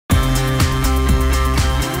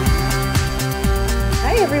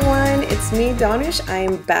it's me, Danoosh. I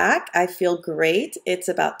am back. I feel great. It's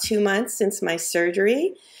about 2 months since my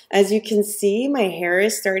surgery. As you can see, my hair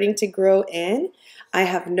is starting to grow in. I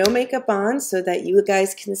have no makeup on so that you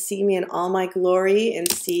guys can see me in all my glory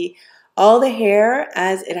and see all the hair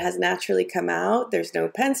as it has naturally come out. There's no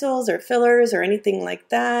pencils or fillers or anything like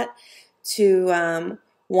that to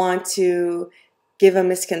want to give a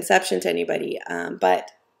misconception to anybody.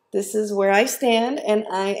 But this is where I stand, and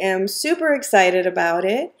I am super excited about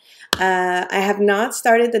it. I have not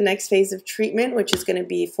started the next phase of treatment, which is going to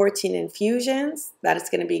be 14 infusions. That is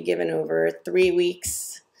going to be given over 3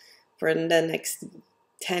 weeks for the next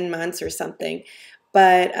 10 months or something.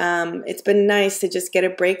 But it's been nice to just get a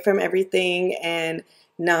break from everything and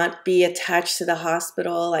not be attached to the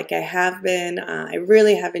hospital like I have been. I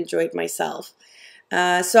really have enjoyed myself.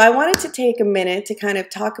 So I wanted to take a minute to kind of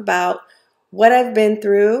talk about what I've been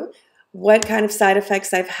through, what kind of side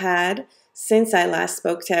effects I've had since I last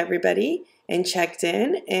spoke to everybody and checked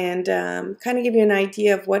in, and kind of give you an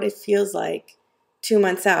idea of what it feels like 2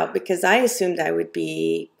 months out, because I assumed I would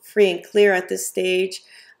be free and clear at this stage.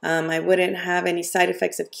 I wouldn't have any side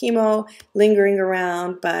effects of chemo lingering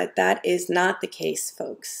around, but that is not the case,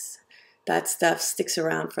 folks. That stuff sticks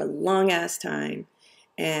around for a long ass time,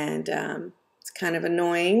 and it's kind of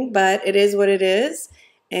annoying, but it is what it is.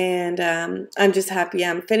 And I'm just happy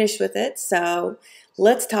I'm finished with it. So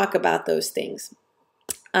let's talk about those things.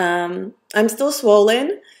 I'm still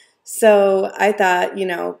swollen. So I thought, you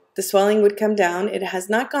know, the swelling would come down. It has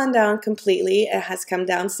not gone down completely. It has come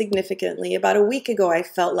down significantly. About a week ago, I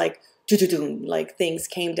felt like things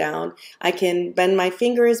came down. I can bend my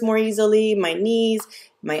fingers more easily, my knees,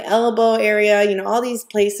 my elbow area, you know, all these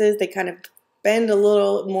places, they kind of bend a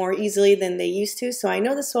little more easily than they used to. So I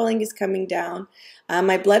know the swelling is coming down.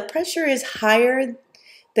 My blood pressure is higher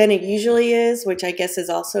than it usually is, which I guess is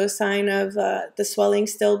also a sign of the swelling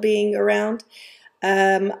still being around.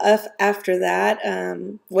 After that,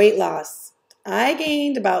 weight loss. I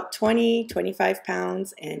gained about 25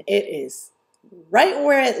 pounds, and it is right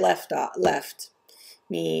where it left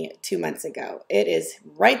me 2 months ago. It is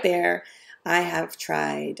right there. I have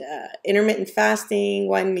tried intermittent fasting,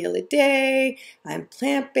 1 meal a day. I'm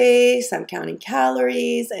plant-based. I'm counting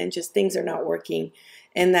calories, and just things are not working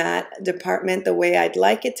in that department the way I'd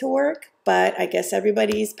like it to work. But I guess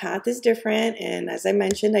everybody's path is different. And as I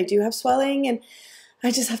mentioned, I do have swelling, and I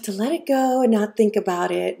just have to let it go and not think about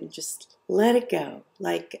it and just let it go,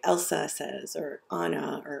 like Elsa says, or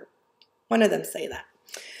Anna, or one of them say that.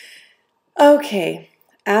 Okay,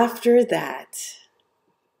 after that,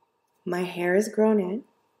 my hair has grown in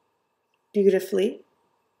beautifully.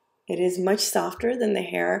 It is much softer than the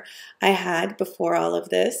hair I had before all of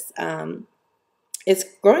this. It's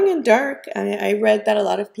growing in dark. I read that a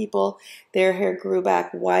lot of people, their hair grew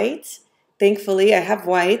back white. Thankfully, I have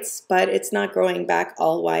whites, but it's not growing back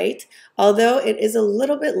all white. Although it is a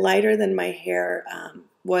little bit lighter than my hair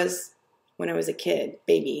was when I was a kid,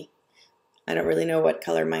 baby. I don't really know what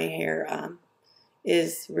color my hair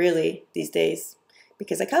is really these days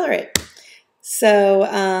because I color it.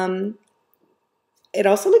 So it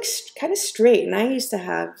also looks kind of straight, and I used to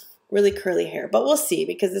have really curly hair, but we'll see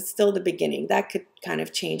because it's still the beginning. That could kind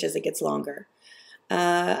of change as it gets longer.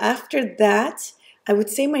 After that, I would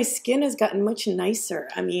say my skin has gotten much nicer.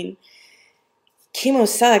 I mean, chemo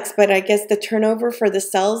sucks, but I guess the turnover for the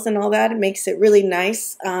cells and all that, it makes it really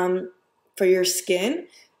nice for your skin.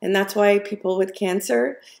 And that's why people with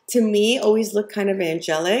cancer, to me, always look kind of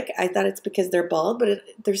angelic. I thought it's because they're bald, but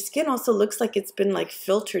their skin also looks like it's been like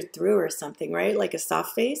filtered through or something, right? Like a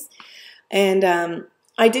soft face. And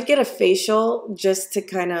I did get a facial just to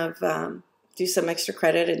kind of do some extra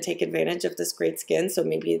credit and take advantage of this great skin. So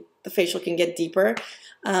maybe the facial can get deeper.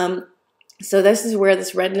 So this is where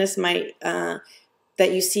this redness might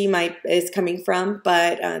that you see is coming from,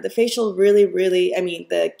 but the facial really, I mean,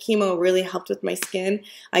 the chemo really helped with my skin.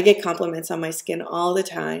 I get compliments on my skin all the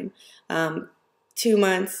time. 2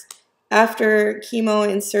 months after chemo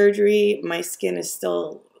and surgery, my skin is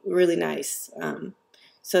still really nice.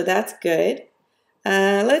 So that's good.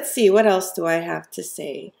 Let's see, what else do I have to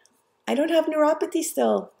say? I don't have neuropathy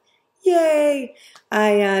still. Yay!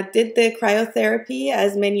 I did the cryotherapy,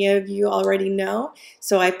 as many of you already know.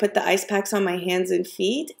 So I put the ice packs on my hands and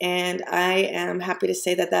feet, and I am happy to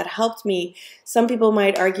say that that helped me. Some people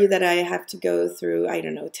might argue that I have to go through, I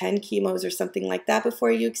don't know, 10 chemos or something like that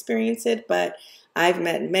before you experience it, but I've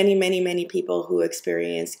met many people who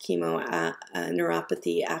experience chemo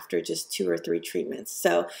neuropathy after just 2 or 3 treatments.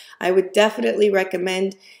 So I would definitely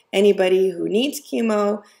recommend anybody who needs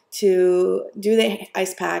chemo to do the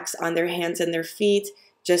ice packs on their hands and their feet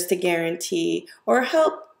just to guarantee or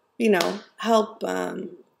help, you know, help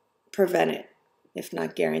prevent it, if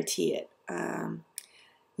not guarantee it.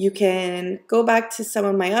 You can go back to some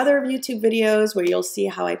of my other YouTube videos where you'll see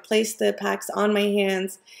how I place the packs on my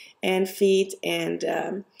hands and feet, and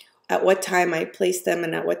at what time I place them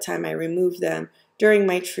and at what time I remove them during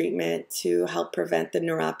my treatment to help prevent the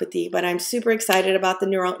neuropathy. But I'm super excited about the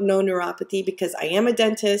no neuropathy because I am a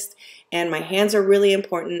dentist and my hands are really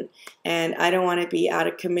important, and I don't want to be out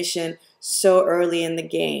of commission so early in the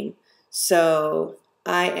game. So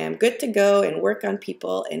I am good to go and work on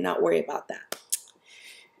people and not worry about that.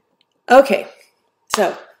 Okay,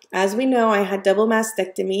 so as we know, I had double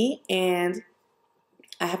mastectomy and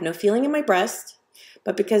I have no feeling in my breast,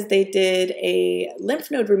 but because they did a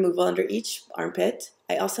lymph node removal under each armpit,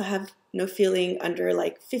 I also have no feeling under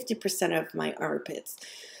like 50% of my armpits.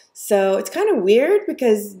 So it's kind of weird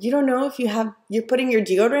because you don't know if you're putting your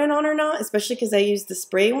deodorant on or not, especially because I use the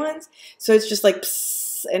spray ones. So it's just like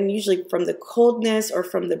psst, and usually from the coldness or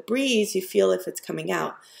from the breeze, you feel if it's coming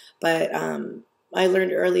out. But I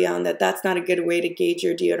learned early on that that's not a good way to gauge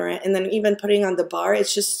your deodorant. And then even putting on the bar,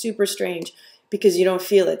 it's just super strange because you don't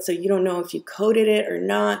feel it. So you don't know if you coated it or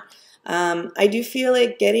not. I do feel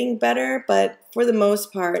it getting better, but for the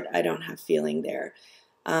most part, I don't have feeling there.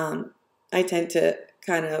 I tend to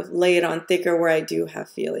kind of lay it on thicker where I do have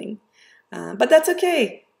feeling. But that's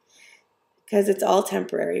okay because it's all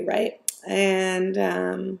temporary, right?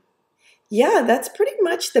 And yeah, that's pretty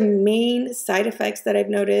much the main side effects that I've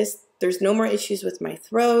noticed. There's no more issues with my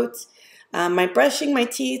throat. My brushing my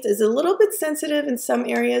teeth is a little bit sensitive in some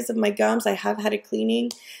areas of my gums. I have had a cleaning,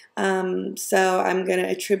 so I'm going to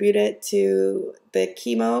attribute it to the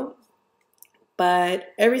chemo.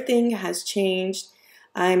 But everything has changed.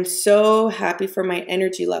 I'm so happy for my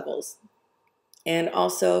energy levels and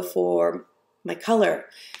also for my color.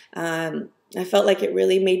 I felt like it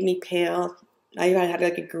really made me pale. I had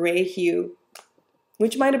like a gray hue,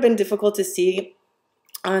 which might have been difficult to see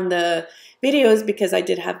on the videos because I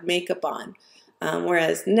did have makeup on,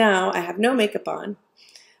 whereas now I have no makeup on.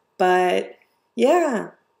 But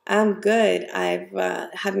yeah, I'm good.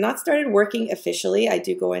 Have not started working officially. I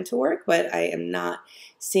do go into work, but I am not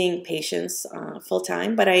seeing patients full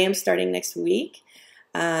time, but I am starting next week.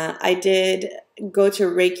 I did go to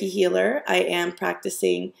a Reiki healer. I am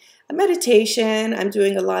practicing a meditation. I'm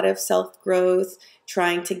doing a lot of self-growth,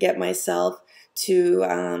 trying to get myself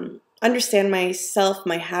to understand myself,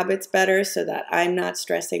 my habits better so that I'm not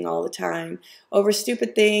stressing all the time over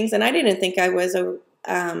stupid things. And I didn't think I was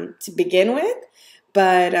to begin with,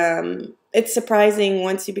 but it's surprising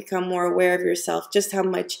once you become more aware of yourself just how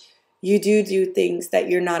much you do things that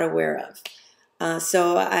you're not aware of.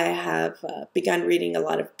 So I have begun reading a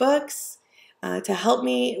lot of books to help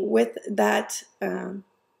me with that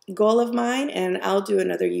goal of mine, and I'll do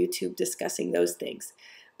another YouTube discussing those things.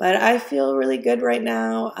 But I feel really good right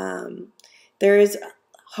now. There is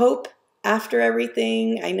hope after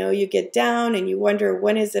everything. I know you get down and you wonder,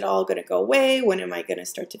 when is it all going to go away? When am I going to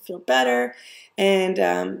start to feel better?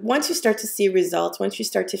 And once you start to see results, once you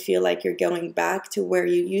start to feel like you're going back to where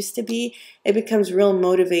you used to be, it becomes real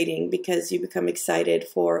motivating because you become excited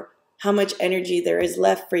for how much energy there is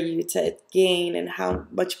left for you to gain and how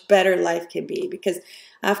much better life can be. Because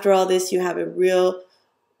after all this, you have a real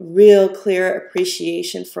clear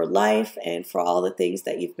appreciation for life and for all the things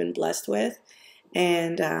that you've been blessed with.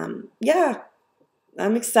 And yeah,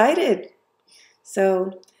 I'm excited.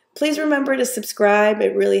 So please remember to subscribe.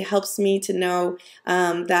 It really helps me to know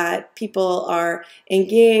that people are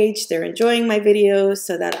engaged, they're enjoying my videos,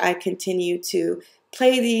 so that I continue to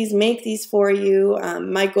play these, make these for you.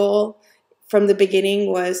 My goal from the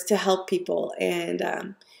beginning was to help people.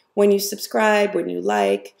 And when you subscribe, when you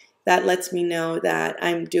like, that lets me know that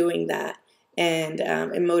I'm doing that, and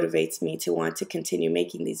it motivates me to want to continue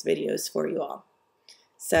making these videos for you all.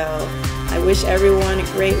 So I wish everyone a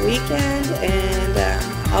great weekend, and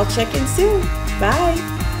I'll check in soon.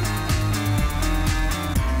 Bye.